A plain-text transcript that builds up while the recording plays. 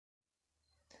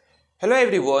Hello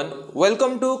everyone,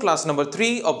 welcome to class number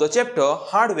 3 of the chapter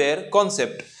Hardware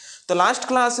Concept. तो last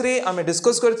class रे आमे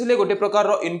discuss करथिले गोटे प्रकार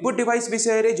रो इनपुट डिवाइस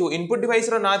विषय रे जो इनपुट डिवाइस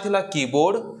रो ना थिला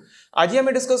कीबोर्ड। आज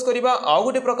आमे डिस्कस करिबा आ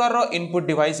गोटे प्रकार रो इनपुट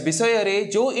डिवाइस विषय रे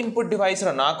जो इनपुट डिवाइस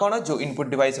रो ना कोन जो इनपुट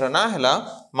डिवाइस रो ना हैला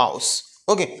माउस।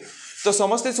 ओके तो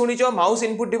समस्ते सुनिजो माउस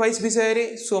इनपुट डिवाइस विषय रे।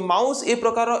 सो माउस ए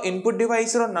प्रकार रो इनपुट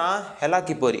डिवाइस रो ना हैला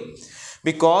किपरि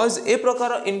बिकॉज ए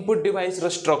प्रकार इनपुट डिवाइस रो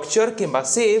स्ट्रक्चर किंबा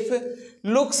शेप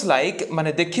लुक्स लाइक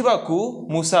माने देखिबा को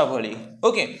मूसा भली।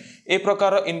 ओके ए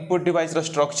प्रकार इनपुट डिवाइस रो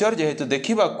स्ट्रक्चर जेहेतु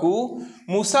देखिबा को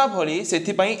मूसा भली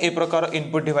सेथि पई ए प्रकार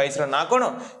इनपुट डिवाइस रो ना कोन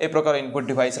ए प्रकार इनपुट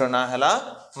डिवाइस रो ना हला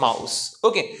माउस।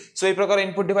 ओके सो ए प्रकार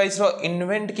इनपुट डिवाइस रो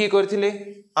इन्वेंट की करथिले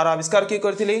आर आविष्कार की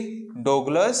करथिले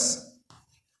Douglas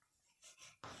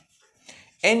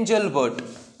Engelbart.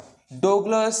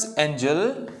 Douglas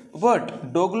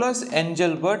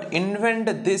Engelbart invent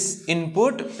this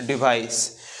input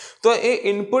device. तो ए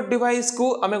इनपुट डिवाइस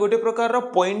को आमे गोटे प्रकार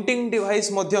पॉइंटिंग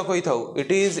डिवाइस मध्य कहि थाउ।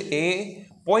 It is a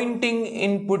Poynting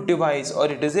input device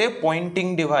और it is a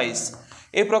pointing device.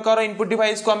 ए प्रकार इनपुट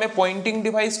डिवाइस को आमे पॉइंटिंग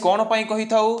डिवाइस कोन पई कहि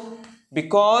थाउ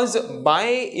because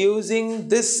by using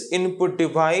this input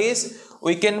device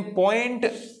we can point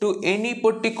to any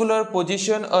particular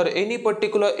position or any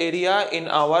particular area in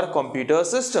our computer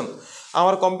system.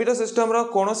 Our computer system रो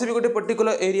कोनोसी भी गोटे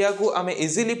particular area को आमे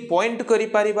इजीली पॉइंट करि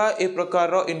परिबा ए प्रकार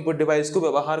रो इनपुट डिवाइस को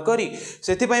व्यवहार करी।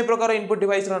 सेति पई प्रकार इनपुट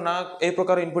डिवाइस रो ना ए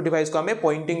प्रकार इनपुट डिवाइस को आमे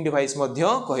पॉइंटिंग डिवाइस मध्य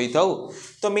कहि थाउ।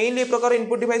 तो मेनली ए प्रकार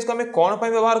इनपुट डिवाइस को आमे कोन पई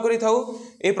व्यवहार करि थाउ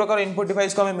ए प्रकार इनपुट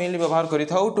डिवाइस को आमे मेनली व्यवहार करि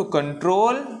थाउ to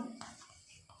control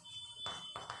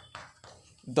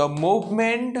the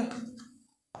movement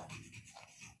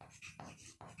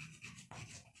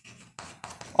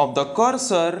of the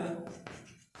cursor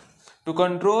to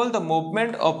control the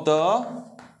movement of the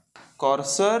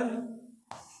cursor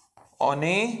on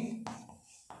a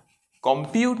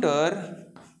computer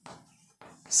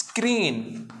screen.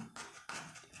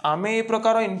 आमे ए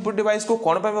प्रकार इनपुट डिवाइस को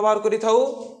कोन पे व्यवहार करि थाउ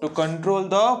to control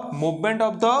the movement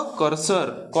of the cursor.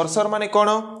 Cursor माने कोन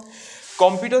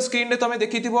कंप्यूटर स्क्रीन रे तमे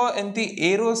देखिथिबो एंती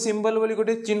एरो सिंबल बोली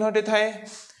गोटे चिन्हटे थाए।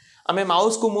 आमे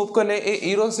माउस को मूव कले ए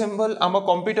एरो सिंबल आम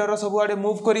कंप्यूटर रो सब आडे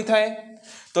मूव करि थाए।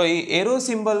 तो ए एरो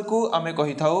सिंबल को आमे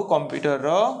कहि थाउ कंप्यूटर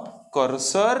रो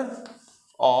कर्सर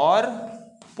और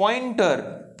पॉइंटर।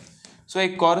 सो ए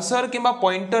कर्सर किबा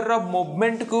पॉइंटर रो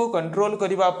मूवमेंट को कंट्रोल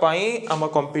करिबा पई आम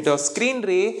कंप्यूटर स्क्रीन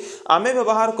रे आमे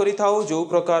व्यवहार करि थाउ जो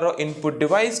प्रकार रो इनपुट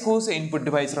डिवाइस को से इनपुट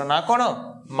डिवाइस रो ना कोन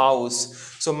mouse.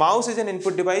 So mouse is an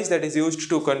input device that is used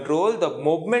to control the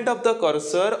movement of the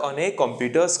cursor on a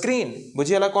computer screen.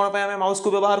 बुझियाला कोन पय हमें माउस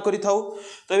को व्यवहार करि थाउ।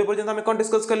 तो ए पर्यंत हमें कोन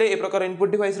डिस्कस करले ए प्रकार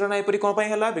इनपुट डिवाइस रो ना एपरि कोन पय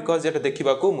हला बिकॉज़ जेटा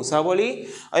देखिबा को मुसा बोली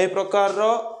ए प्रकार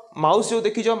रो माउस जो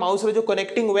देखि जो माउस रो जो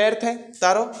कनेक्टिंग वायर थाए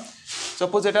तारो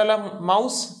सपोज एटा हला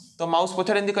माउस। तो माउस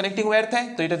पछरे एंदी कनेक्टिंग वायर थाए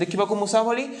तो एटा देखिबा को मुसा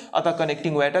भली अता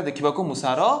कनेक्टिंग वायरटा देखिबा को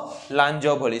मुसार लांज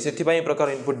भली सेथि पई प्रकार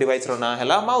इनपुट डिवाइस रो ना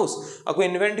हैला माउस। आको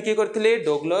इन्वेंट की करथिले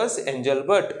डोगलस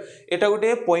एंजलबर्ट। एटा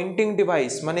गोटे पॉइंटिंग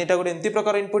डिवाइस माने एटा गोटे एंती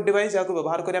प्रकार इनपुट डिवाइस जाको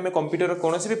व्यवहार करी हमें कंप्यूटर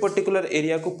कोनोसी भी पर्टिकुलर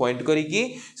एरिया को पॉइंट करी की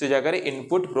से जगह रे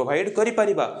इनपुट प्रोवाइड करि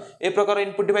परिबा। ए प्रकार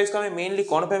इनपुट डिवाइस को हमें मेनली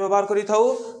कोन पे व्यवहार करि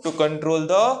थाउ to control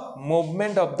the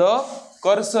movement of the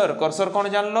cursor. Cursor कौन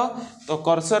जानलो तो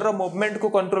कर्सर रो मूवमेंट को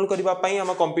कंट्रोल करिबा पई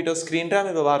हम कंप्यूटर स्क्रीन रे हम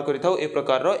व्यवहार करि थाउ ए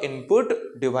प्रकार रो इनपुट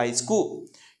डिवाइस को।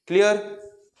 क्लियर।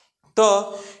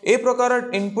 तो ए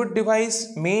प्रकार इनपुट डिवाइस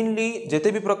मेनली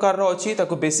जेते भी प्रकार रो अछि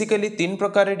ताको बेसिकली तीन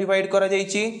प्रकार रे डिवाइड करा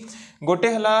जाईची। गोटे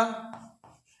हला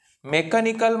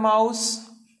मैकेनिकल माउस,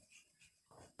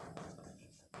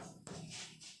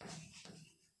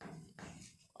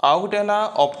 आ गोटे हला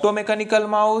ऑप्टो मैकेनिकल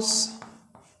माउस,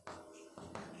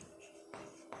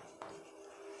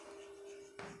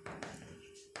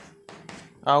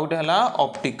 आउट हला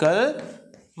ऑप्टिकल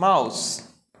माउस।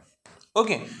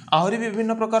 ओके आहरी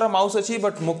विभिन्न प्रकार माउस अछि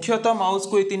बट मुख्यतः माउस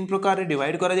को तीन प्रकार रे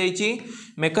डिवाइड करा जाईची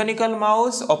mechanical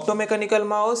mouse, opto mechanical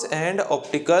mouse and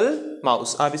optical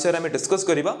mouse. आ विषय रे हम डिस्कस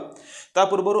करिबा। ता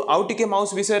पूर्वरु आउ टिके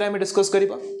माउस विषय रे हम डिस्कस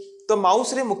करिबा। तो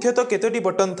माउस रे मुख्यतः केतोटी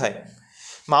बटन थाए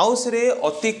माउस रे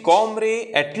अति कम रे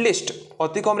एटलिस्ट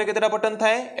अति कम रे केतेटा बटन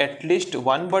थाए एटलिस्ट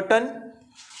 1 बटन।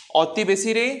 अति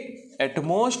बेसी रे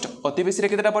एटमोस्ट अति बेसी रे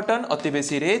केतेटा बटन अति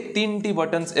बेसी रे 3टी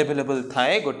बटन्स अवेलेबल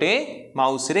थाए गोटे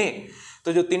माउस रे।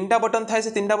 तो जो 3टा बटन थाए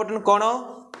से 3टा button cone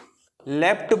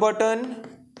left button,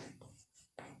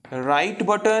 right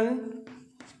button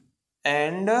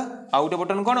and आउ गोटे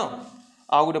बटन कोन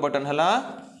आउ गोटे बटन हला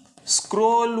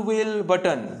स्क्रोल व्हील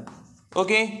बटन।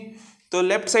 ओके तो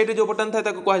लेफ्ट साइड रे जो बटन था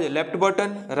ताको कहा जाय लेफ्ट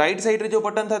बटन, राइट साइड रे जो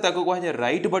बटन था ताको कहा जाय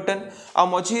राइट बटन, आ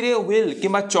मझी रे व्हील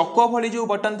किबा चक्क भली जो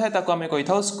बटन था ताको हमें कहि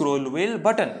थाउ स्क्रोल व्हील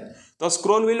बटन। तो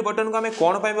स्क्रोल व्हील बटन को आम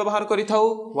कौन पर व्यवहार करिथाउ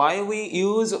why we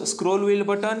use scroll wheel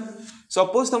button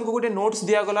suppose तुमको गोटे नोट्स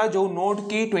दिगला जो नोट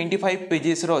की 25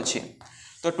 पेजेस अच्छे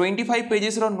तो 25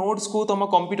 पेजेस नोट्स को तुम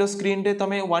कंप्यूटर स्क्रीन रे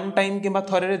तुम वन टाइम कि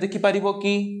थरे देखि पारिबो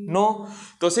कि नो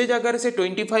तो से जगह से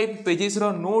 25 पेजेस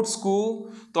नोट्स को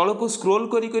तल को स्क्रोल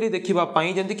करी करी देखिबा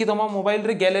पई जंती कि तुम मोबाइल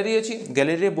रे गैलरी अछि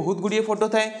गैलरी रे बहुत गुडिए फोटो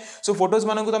थाए सो फोटोज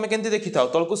मानन को तुम केंति देखि थाओ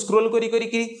तल को स्क्रोल करी करी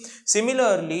कि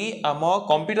सिमिलरली आम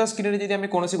कंप्यूटर स्क्रीन रे जदि हम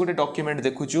कोनोसी गोटे डॉक्यूमेंट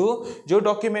देखुछु जो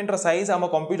डॉक्यूमेंट रो साइज आम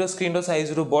कंप्यूटर स्क्रीन रो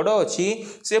साइज रु बड़ अछि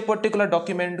से पर्टिकुलर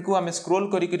डॉक्यूमेंट को आम स्क्रोल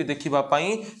करी करी देखिबा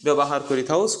पई व्यवहार करि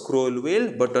थाओ स्क्रोल व्हील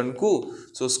बटन को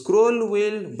सो scroll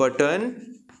wheel button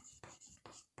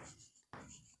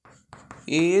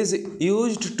is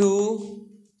used to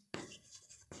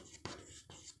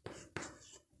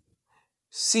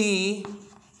see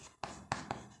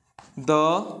the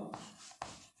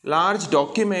large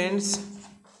documents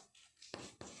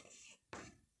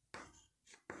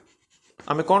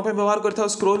आमे कौन पे व्यवहार करता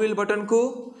स्क्रोल व्हील बटन को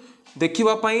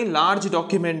देखिबा पई लार्ज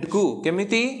डॉक्यूमेंट को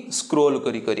केमिति स्क्रोल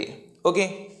करी करी ओके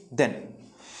देन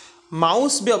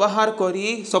माउस व्यवहार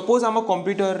करी सपोज आम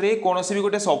कंप्यूटर रे कोनोसी भी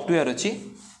गोटे सॉफ्टवेयर अछि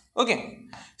ओके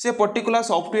से पर्टिकुलर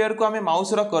सॉफ्टवेयर को आमे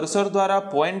माउस रा कर्सर द्वारा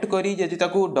पॉइंट करी यदि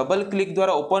ताकू डबल क्लिक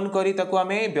द्वारा ओपन करी ताकू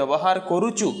आमे व्यवहार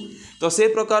करूचु तो से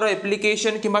प्रकार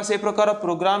एप्लिकेशन किबा से प्रकार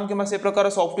प्रोग्राम किबा से प्रकार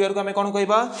सॉफ्टवेयर को आमे कोन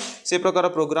कहबा से प्रकार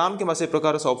प्रोग्राम किबा से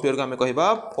प्रकार सॉफ्टवेयर को आमे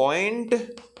कहबा point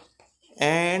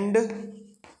and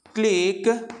click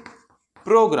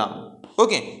programme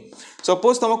okay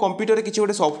suppose तुम कंप्यूटर रे किसी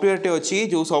गोटे सॉफ्टवेयर टे अच्छी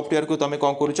जो सॉफ्टवेयर को तुम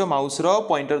कौन करुच माउस रो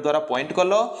पॉइंटर द्वारा पॉइंट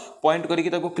कल पॉइंट करके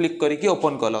ताको क्लिक करके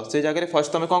ओपन कल से जगह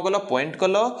फर्स्ट तुम कौन कल पॉइंट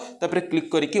कल तापर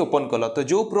क्लिक करके ओपन कल तो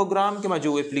जो प्रोग्राम कि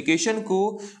जो एप्लिकेशन को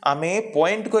आमे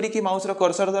पॉइंट करके माउस रो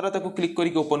कर्सर द्वारा ताको क्लिक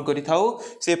करके ओपन करि थाउ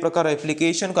से प्रकार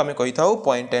एप्लिकेशन को आमे कहि थाउ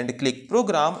पॉइंट एंड क्लिक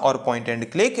प्रोग्राम और पॉइंट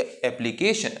एंड क्लिक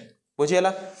एप्लिकेशन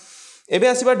बुझियला एबे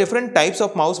आसीबा डिफरेंट टाइप्स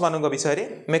ऑफ माउस मानक विषय रे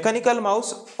mechanical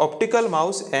mouse optical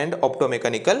mouse and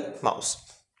ऑप्टोमेकानिकल mouse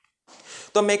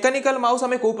तो मेकानिकल माउस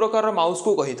हमें को प्रकार माउस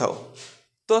को कहि थाउ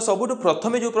तो सबुठ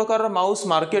प्रथमे जो प्रकार माउस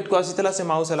मार्केट को आसीतला से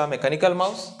माउस हला मेकानिकल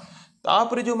माउस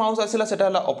तापरे जो माउस आसिला सेटा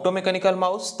हला ऑप्टोमेकानिकल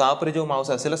माउस तापरे जो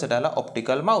माउस आसिला सेटा हला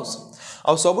ऑप्टिकल माउस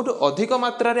आ सबुठ अधिक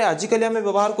मात्रा रे आजिकली हमें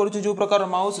व्यवहार करूछु जो प्रकार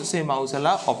माउस से माउस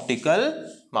हला ऑप्टिकल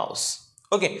माउस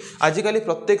ओके आजिकली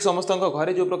प्रत्येक समस्त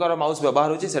घरे जो प्रकार माउस व्यवहार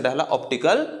होची सेटा हला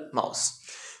ऑप्टिकल माउस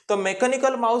तो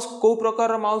मेकानिकल माउस को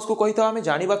प्रकार माउस को कहि था हमें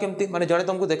जानिबा केमती माने जणे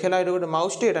तुमको देखेला एटा गोटे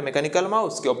माउस टे एटा मेकानिकल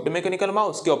माउस कि ऑप्टोमेकानिकल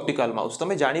माउस कि ऑप्टिकल माउस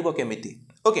तमे जानिबो केमिति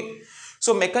ओके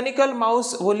सो मेकानिकल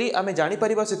माउस बोली आमे जानि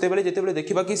परिबा सेतेबेले जेतेबेले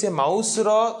देखिबा कि से माउस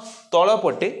रो तळ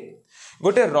पटे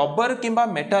गोटे रबर किंबा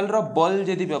मेटल रो बॉल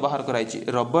जदी व्यवहार कराइछि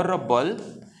रबर रो बॉल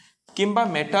किंबा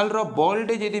मेटल रो बॉल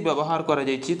टे जदी व्यवहार करा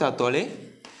जाइछि ता तळे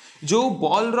जो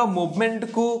बॉल रो मूवमेंट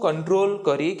को कंट्रोल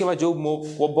करी कि जो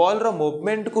बॉल रो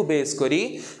मूवमेंट को बेस करी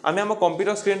आमे हम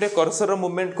कंप्यूटर स्क्रीन रे कर्सर रो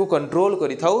मूवमेंट को कंट्रोल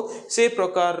करी थाउ से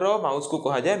प्रकार रो माउस को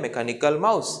कहा जाय mechanical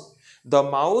mouse the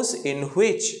mouse in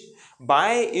which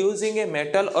by using a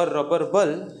metal और rubber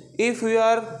ball if we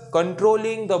are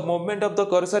controlling the movement of the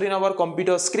cursor in our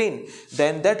computer screen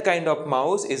then that kind of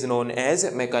mouse is known as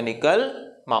mechanical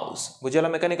mouse बुझला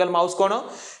mechanical mouse कोन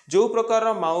जो प्रकार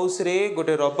mouse रे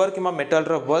गोटे rubber keema metal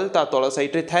row ball ता तळ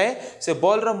side रे थाए से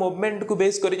बॉल रो मूवमेंट को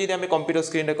बेस करी जदि हम कंप्यूटर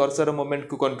स्क्रीन रे कर्सर रो मूवमेंट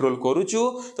को कंट्रोल करूछु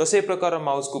तो से प्रकार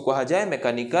माउस को कहा जाय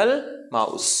mechanical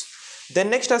mouse then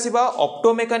next आसीबा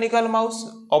ऑप्टोमेकानिकल mouse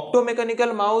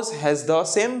ऑप्टोमेकानिकल mouse has the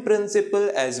same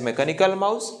principle as mechanical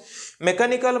mouse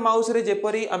mechanical mouse रे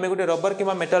जेपरी आमे गोटे rubber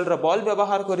keema metal row ball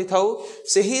व्यवहार करि थाउ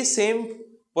सेही सेम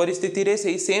परिस्थिति रे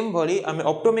सही सेम भली आमे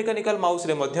ऑप्टोमेकानिकल माउस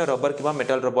रे मध्य रबर किबा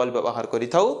मेटल रो बॉल व्यवहार करि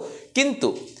थाउ किंतु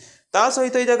ता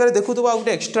सहित ए जगह रे देखुतबा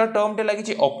गोटे एक्स्ट्रा टर्म टे लागि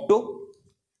छि ऑप्टो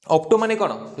ऑप्टो माने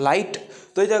कोन लाइट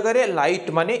तो ए जगह रे लाइट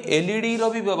माने एलईडी रो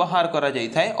भी व्यवहार करा जाई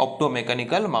थाए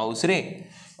ऑप्टोमेकानिकल mouse ray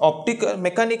optical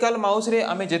mechanical mouse रे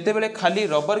आमे जेते बेले खाली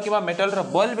रबर किबा मेटल रो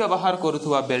बॉल व्यवहार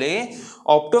करूथुवा बेले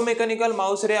ऑप्टोमेकानिकल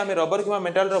माउस रे आमे रबर किबा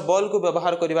मेटल रो बॉल को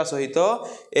व्यवहार करिवा सहित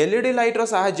एलईडी लाइट रो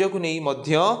सहाय्य को नै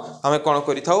मध्य आमे कोन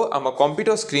करिथाउ आम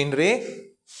कंप्यूटर स्क्रीन रे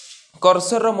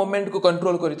कर्सर रो मूवमेंट को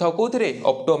कंट्रोल करिथाउ कोथरे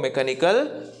ऑप्टोमेकानिकल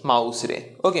माउस रे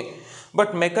ओके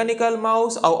बट मेकानिकल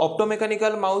माउस और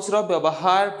ऑप्टोमेकानिकल माउस रो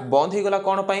व्यवहार बंद हो गला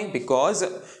कोन पई बिकॉज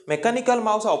मेकानिकल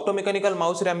माउस और ऑप्टोमेकानिकल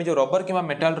माउस रे आमे जो रबर किबा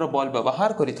मेटल रो बॉल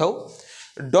व्यवहार करिथाउ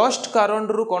डस्ट कारण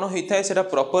रु कौन होता है सेटा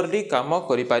प्रॉपर्ली काम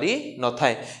करि पारि न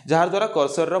थाए जार द्वारा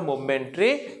कर्सर रो मूवमेंट रे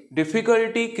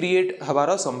डिफिकल्टी क्रिएट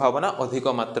हबार संभावना अधिक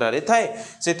मात्रा रे थाए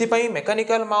सेति पई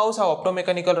मेकानिकल माउस आ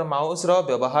ऑप्टोमेकानिकल माउस रो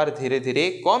व्यवहार धीरे धीरे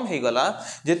कम हे गला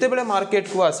जेते बेले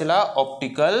मार्केट को आसिला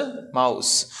ऑप्टिकल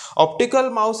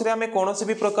माउस रे हमें कोनोसी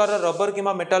भी प्रकार रबर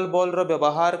किमा मेटल बॉल रो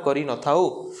व्यवहार करि न थाउ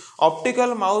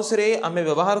ऑप्टिकल माउस रे हमें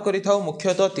व्यवहार करि थाउ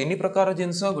मुख्यतः तीन प्रकार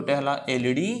जिंस गोटे हला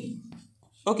एलईडी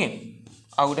ओके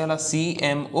आ गोटे हला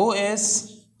CMOS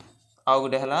आ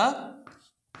गोटे हला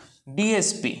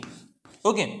DSP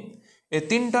ओके ए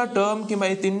तीनटा टर्म कि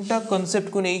ए तीनटा कांसेप्ट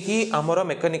को नहीं कि आमर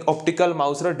मेकानिक ऑप्टिकल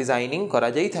माउस रो डिजाइनिंग करा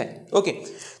जाई थाए ओके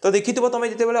तो देखिथिबो तमे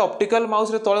जते बेले ऑप्टिकल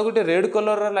माउस रे तळे गोटे रेड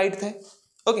कलर रो लाइट थाए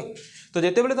ओके तो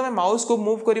जिते बेले तुम माउस को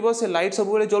मूव करिवो से लाइट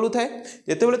सब बेले जलु थाए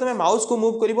जिते बेले तुम माउस को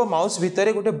मूव करिवो माउस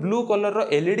भितर गोटे ब्लू कलर रो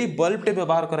एलईडी बल्ब टे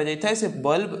व्यवहार करा जाई थाए से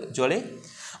बल्ब जले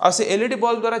आ से एलईडी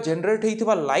बल्ब द्वारा जनरेट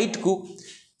हेतिबा लाइट को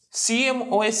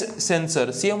CMOS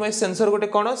सेंसर गोटे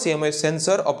कौन CMOS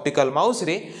सेंसर ऑप्टिकल माउस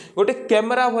रे गोटे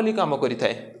कैमरा भली काम करि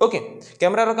थाए ओके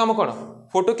कैमरा रो काम कौन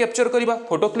फोटो कैप्चर करिबा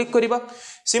फोटो क्लिक करिबा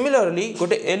सिमिलरली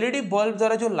गोटे एलईडी बल्ब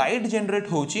द्वारा जो लाइट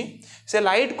जनरेट होउची से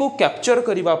लाइट को कैप्चर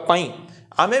करिबा पई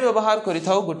आमे व्यवहार करि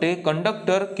थाउ गोटे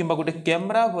कंडक्टर किंबा गोटे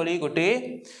कैमरा भली गोटे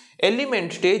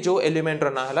एलिमेंट टे जो एलिमेंट रो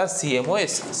ना हला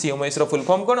CMOS रो फुल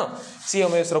फॉर्म कौन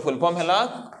CMOS रो फुल फॉर्म हला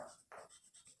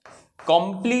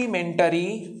complementary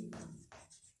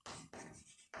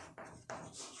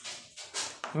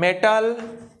metal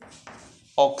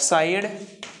oxide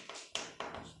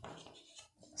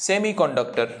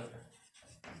semiconductor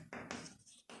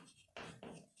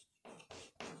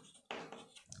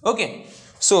okay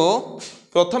so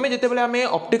प्रथमे जिते बेले आमे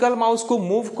ऑप्टिकल माउस को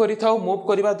मूव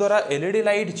करने द्वारा एलईडी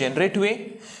लाइट जनरेट हुए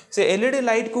से एलईडी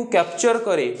लाइट को कैप्चर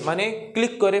करे माने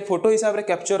क्लिक करे फोटो हिसाब रे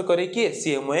कैप्चर करे कि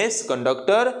CMOS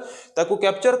कंडक्टर ताकू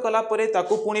कैप्चर कला परे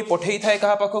ताकू पुणी पठेई थाए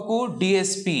कहा पाखकू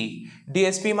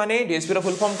DSP माने DSP रो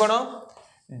फुल फॉर्म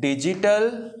कोन डिजिटल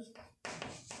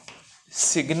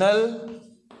सिग्नल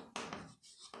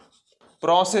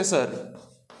प्रोसेसर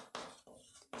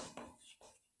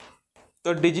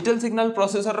तो डिजिटल सिग्नल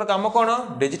प्रोसेसर रो काम कोन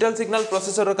डिजिटल सिग्नल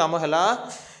प्रोसेसर रो काम हला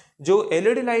जो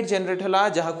एलईडी लाइट जनरेट हला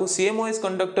जहा को CMOS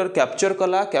कंडक्टर कैप्चर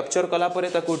कला परे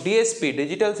ताको DSP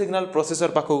डिजिटल सिग्नल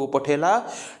प्रोसेसर पाखो को पठेला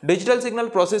डिजिटल सिग्नल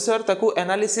प्रोसेसर ताको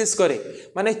एनालिसिस करे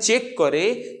माने चेक करे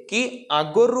कि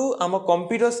आगरु आम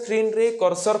कंप्यूटर स्क्रीन रे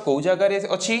कर्सर को जगह रे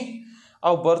अछि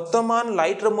आ वर्तमान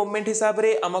लाइट रो मूवमेंट हिसाब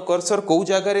रे आम कर्सर को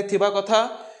जगह रे थिबा कथा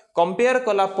कंपेयर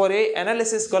कला परे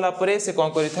एनालिसिस कला परे से कौन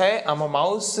करि थाए आम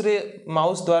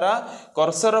माउस द्वारा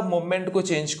कर्सर मूवमेंट को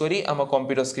चेंज करी आम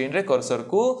कंप्यूटर स्क्रीन रे कर्सर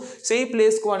को सही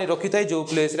प्लेस को आनी रखि थाए जो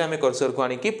प्लेस रे आम कर्सर को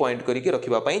आनी की पॉइंट करी के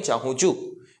रखिबा पई चाहूचु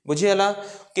बुझीगला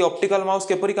कि ऑप्टिकल माउस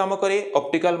केपरि काम करे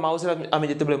ऑप्टिकल माउस आम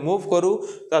जिते बेले मूव करू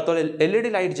तले एलईडी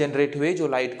लाइट जनरेट हुए जो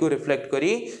लाइट को रिफ्लेक्ट करी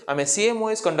आम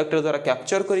CMOS कंडक्टर द्वारा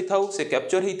कैप्चर करि थाउ से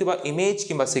कैप्चर हेतिबा इमेज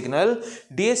किंबा signal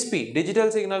DSP digital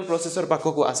signal processor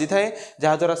पाखो को आसी थाए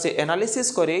जहा द्वारा से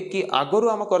एनालिसिस करे कि आगरु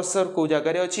आम कर्सर को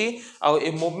जगह रे अछि आ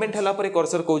ए मूवमेंट हला परे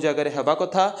कर्सर को जगह रे हेबा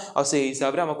कथा आ से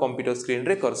हिसाब रे आम कंप्यूटर स्क्रीन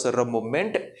रे कर्सर रो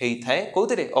मूवमेंट हेई थाए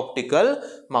कोतरे ऑप्टिकल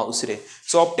माउस रे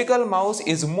सो optical mouse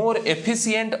is more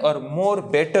efficient or more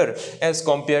better as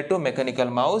compared to mechanical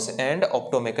mouse and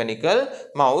optomechanical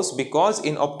mouse because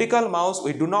in optical mouse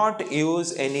we do not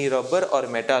use any rubber or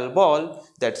metal ball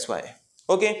that's why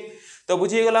okay तो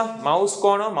बुझीगला mouse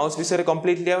कौन mouse विषय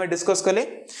completely हमें discuss कले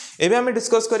एबे हमें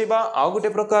discuss करिबा आ गोटे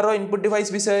प्रकार रो इनपुट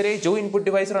डिवाइस विषय रे जो इनपुट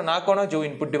डिवाइस रो ना कौन जो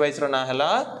इनपुट डिवाइस रो ना हला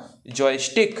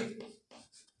जॉयस्टिक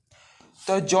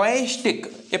तो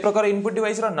जॉयस्टिक ए प्रकार इनपुट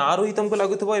डिवाइस रो ना रही तुमको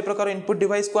लागुथबो ए प्रकार इनपुट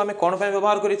डिवाइस को हमें कोन पे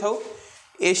व्यवहार करि थाउ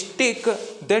a stick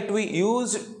that we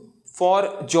use for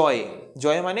joy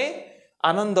माने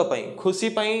आनंद पई खुशी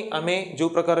पई आमे जो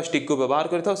प्रकार स्टिक को व्यवहार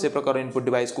करथाउ से प्रकार इनपुट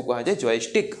डिवाइस को कहा जाय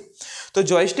जॉयस्टिक तो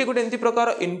जॉयस्टिक गोटे एंती प्रकार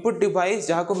इनपुट डिवाइस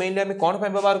जहा को मेनली आमे कोन पे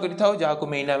व्यवहार करथाउ जहा को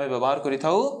मेनली आमे व्यवहार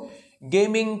करथाउ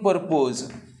गेमिंग पर्पस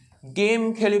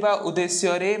गेम खेलिबा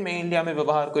उद्देश्य रे मेनली आमे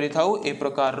व्यवहार करथाउ ए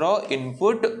प्रकार रो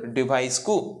इनपुट डिवाइस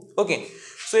को ओके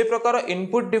सो ए प्रकार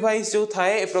इनपुट डिवाइस जो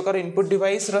थाए ए प्रकार इनपुट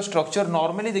डिवाइस रो स्ट्रक्चर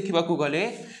नॉर्मली देखिबा को गले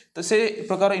तो से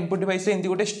प्रकार इनपुट डिवाइस रे एंती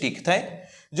गोटे स्टिक थाए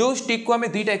जो स्टिक को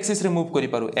हमें दुईटा एक्सिस रे मूव करि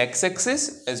पारु x axis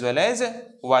as well as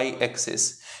Y axis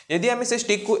यदि हमें से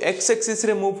स्टिक को एक्स एक्सिस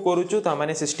रे मूव करूछु ता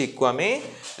माने से स्टिक को हमें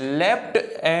लेफ्ट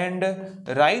एंड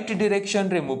राइट डायरेक्शन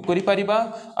रे मूव करि परिबा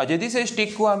आ यदि से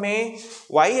स्टिक को हमें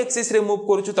वाई एक्सिस रे मूव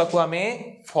करूछु ताको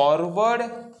हमें फॉरवर्ड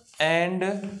एंड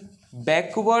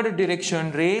बैकवर्ड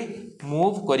डायरेक्शन रे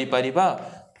मूव करि परिबा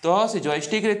तो से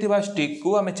जॉयस्टिक रे थिबा स्टिक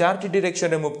को हमें चार डायरेक्शन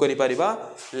रे मूव करि परिबा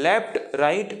left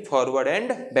right forward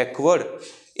and backward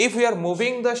if we are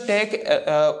moving the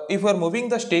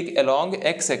stick along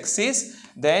x axis,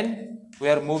 then we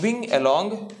are moving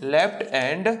along left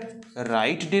and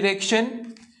right direction.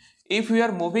 If we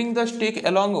are moving the stick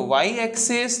along y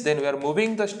axis, then we are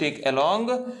moving the stick along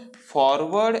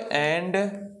forward and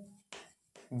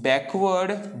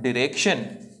backward direction.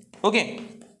 Okay,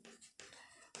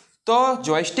 तो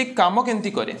joystick काम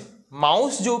केमती करे,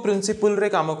 mouse जो principal रे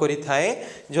काम करी थाए,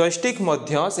 joystick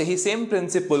मध्य सही सेम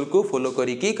प्रिंसिपल को फॉलो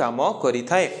करिकी काम करी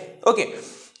थाए. ओके,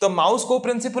 तो माउस को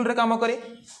प्रिंसिपल रे काम करे,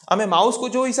 आमे माउस को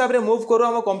जो हिसाब रे मूव करो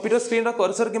हम कंप्यूटर स्क्रीन रा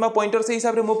कर्सर किबा पॉइंटर से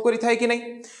हिसाब रे मूव करी थाए कि नहीं.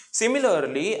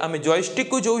 सिमिलरली आमे जॉयस्टिक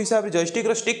को जो हिसाब रे जॉयस्टिक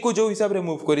रा स्टिक को जो हिसाब रे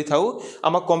मूव करी थाउ,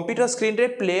 आम कंप्यूटर स्क्रीन रे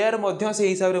प्लेयर मध्य से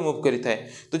हिसाब रे मूव करी थाए.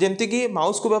 तो जेमति कि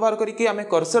माउस को व्यवहार करिकी आमे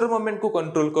कर्सर मूवमेंट को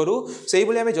कंट्रोल करू, सेही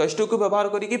बोली आमे जॉयस्टिक को व्यवहार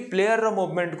करिकी प्लेयर रा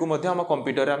मूवमेंट को मध्य हम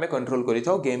कंप्यूटर रे आमे कंट्रोल करी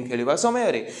थाउ गेम खेलिबा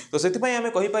समय रे. तो सेति पई आमे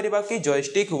कहि परिबा कि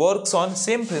joystick works on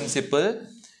same principle,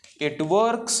 it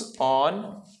works on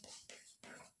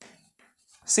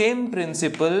same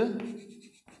principle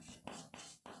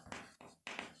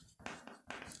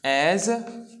as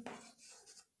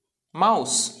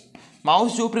mouse.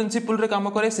 Mouse जो प्रिंसिपल रे काम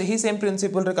करे सही सेम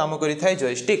प्रिंसिपल रे काम करी थाए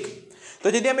जॉयस्टिक.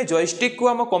 तो जदि आमे जॉयस्टिक को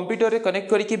हम कंप्यूटर रे कनेक्ट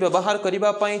करिकी व्यवहार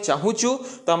करिबा पई चाहूचु,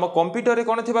 तो हम कंप्यूटर रे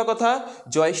कोन थिबा कथा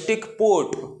जॉयस्टिक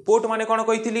पोर्ट. पोर्ट माने कोन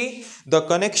कहितली, the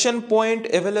connection point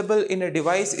available in a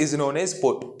device is known as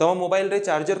port. तो मोबाइल रे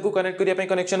चार्जर को कनेक्ट करिया पई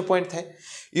कनेक्शन पॉइंट थाए,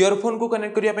 इयरफोन को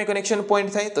कनेक्ट करिया पई कनेक्शन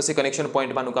पॉइंट थाए, तो से कनेक्शन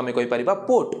पॉइंट मानु को आमे कहि परिबा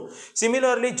पोर्ट.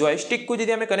 सिमिलरली जॉयस्टिक को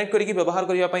जदि आमे कनेक्ट करिकी व्यवहार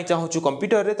करिया पई चाहूचु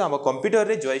कंप्यूटर रे, तो हम कंप्यूटर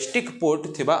रे जॉयस्टिक पोर्ट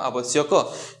थिबा आवश्यक.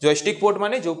 जॉयस्टिक पोर्ट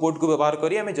माने जो पोर्ट को व्यवहार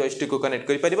करी आमे जॉयस्टिक को कनेक्ट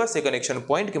करि परिबा से कनेक्शन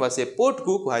पॉइंट किबा से पोर्ट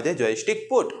को कहा जाय जॉयस्टिक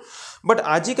पोर्ट. बट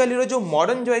आजिकाली रो जो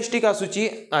मॉडर्न जॉयस्टिक आसुची,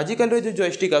 आजिकाली रो जो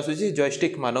जॉयस्टिक आसुची,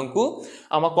 जॉयस्टिक मानंकु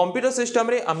आम कंप्यूटर सिस्टम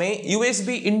रे आमे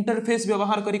यूएसबी इंटरफेस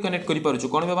व्यवहार करी कनेक्ट करि पारुछु.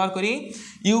 कोन व्यवहार करी,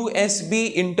 यूएसबी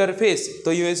इंटरफेस.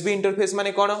 तो यूएसबी इंटरफेस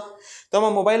माने कोन, तो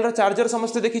हम मोबाइल रो चार्जर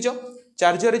समस्त देखिचो,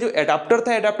 चार्जर रे जो एडाप्टर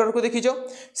था एडाप्टर को देखिचो,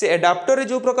 से एडाप्टर रे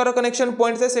जो प्रकार कनेक्शन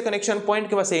पॉइंट था से कनेक्शन पॉइंट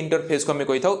के से इंटरफेस को हमें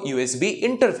कहि थाउ यूएसबी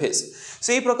इंटरफेस.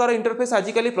 से ही प्रकार इंटरफेस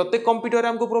आजिकाली प्रत्येक कंप्यूटर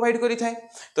हमको प्रोवाइड करि थाए.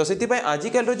 तो सेति पय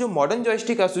आजिकाल रो जो मॉडर्न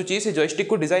जॉयस्टिक आसुची, से जॉयस्टिक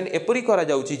को डिजाइन एपरी करा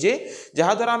जाउची जे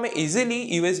जहा द्वारा हमें इजीली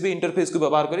यूएसबी इंटरफेस को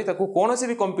व्यवहार करी ताको कोन से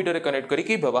भी कंप्यूटर रे कनेक्ट करी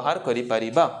कि व्यवहार करि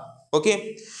परिबा. ओके,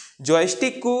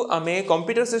 जॉयस्टिक को आमे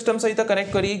कंप्यूटर सिस्टम सहित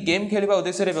कनेक्ट करी गेम खेलिबा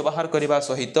उद्देश्य रे व्यवहार करिबा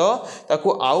सहित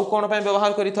ताको आउ कोन पय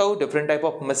व्यवहार करि थाउ, डिफरेंट टाइप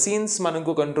ऑफ मशीन्स मानन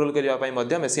को कंट्रोल करिबा पय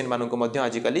मध्य मशीन मानन को मध्य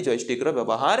आजिकाली जॉयस्टिक रो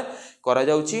व्यवहार करा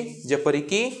जाउची. जेपरि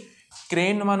कि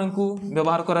क्रेन मानन को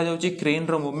व्यवहार करा जाउची, क्रेन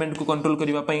रो मूवमेंट को कंट्रोल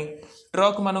करिबा पय,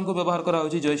 ट्रक मानन को व्यवहार करा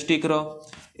जाउची जॉयस्टिक रो,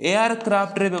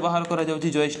 एयरक्राफ्ट रे व्यवहार करा जाउची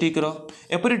joystick row.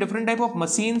 एपरि different type of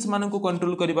machines मानन को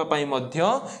कंट्रोल करिबा पय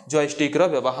मध्य जॉयस्टिक रो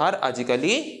व्यवहार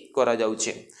आजिकाली करा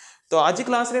जाउची. तो आज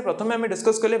क्लास रे प्रथम आम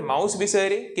डिस्कस कले माउस विषय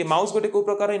रे कि माउस गोटे को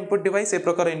प्रकार इनपुट डिवाइस, ए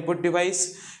प्रकार इनपुट डिवाइस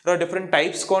रो डिफरेंट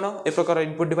टाइप्स कोन, ए प्रकार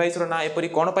इनपुट डिवाइस रो ना एपरि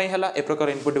कोन पय हला, ए प्रकार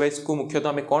इनपुट डिवाइस को मुख्यतः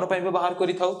आम कोन पय व्यवहार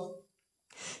करि थाउ,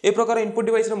 ए प्रकार इनपुट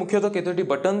डिवाइस रो मुख्यतः केतोटी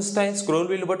बटन्स थाए, स्क्रोल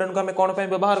व्हील बटन को आम कोन पय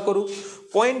व्यवहार करू,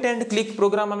 पॉइंट एंड क्लिक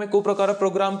प्रोग्राम आम को प्रकार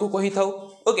प्रोग्राम को कहि थाउ.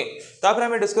 ओके, तापर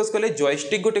आम डिस्कस कले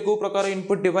जॉयस्टिक गोटे को प्रकार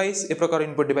इनपुट डिवाइस, ए प्रकार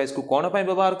इनपुट डिवाइस को कोन पय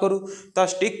व्यवहार करू, ता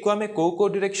स्टिक को आम को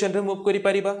डायरेक्शन रे मूव करि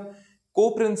परिबा, को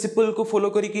प्रिंसिपल को फॉलो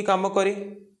करी की काम करे,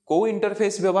 को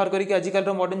इंटरफेस व्यवहार करी आजिकल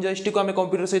मॉडर्न जॉयस्टिक को आम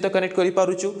कंप्यूटर सहित कनेक्ट करि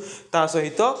पारुछु, ता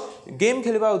सहित गेम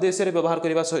खेलिबा उद्देश्य रे व्यवहार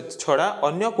करिबा छड़ा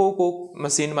अन्य को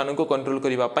मशीन मानन को कंट्रोल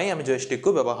करिबा पई आम जॉयस्टिक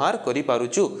को व्यवहार करि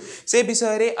पारुछु. से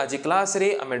विषय रे आज क्लास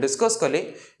रे आम डिस्कस कले.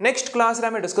 नेक्स्ट क्लास रे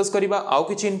आम डिस्कस करिबा आउ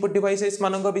किछि इनपुट डिवाइसेस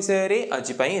मानन विषय रे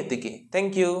आज पई एतिकी.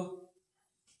 Thank you.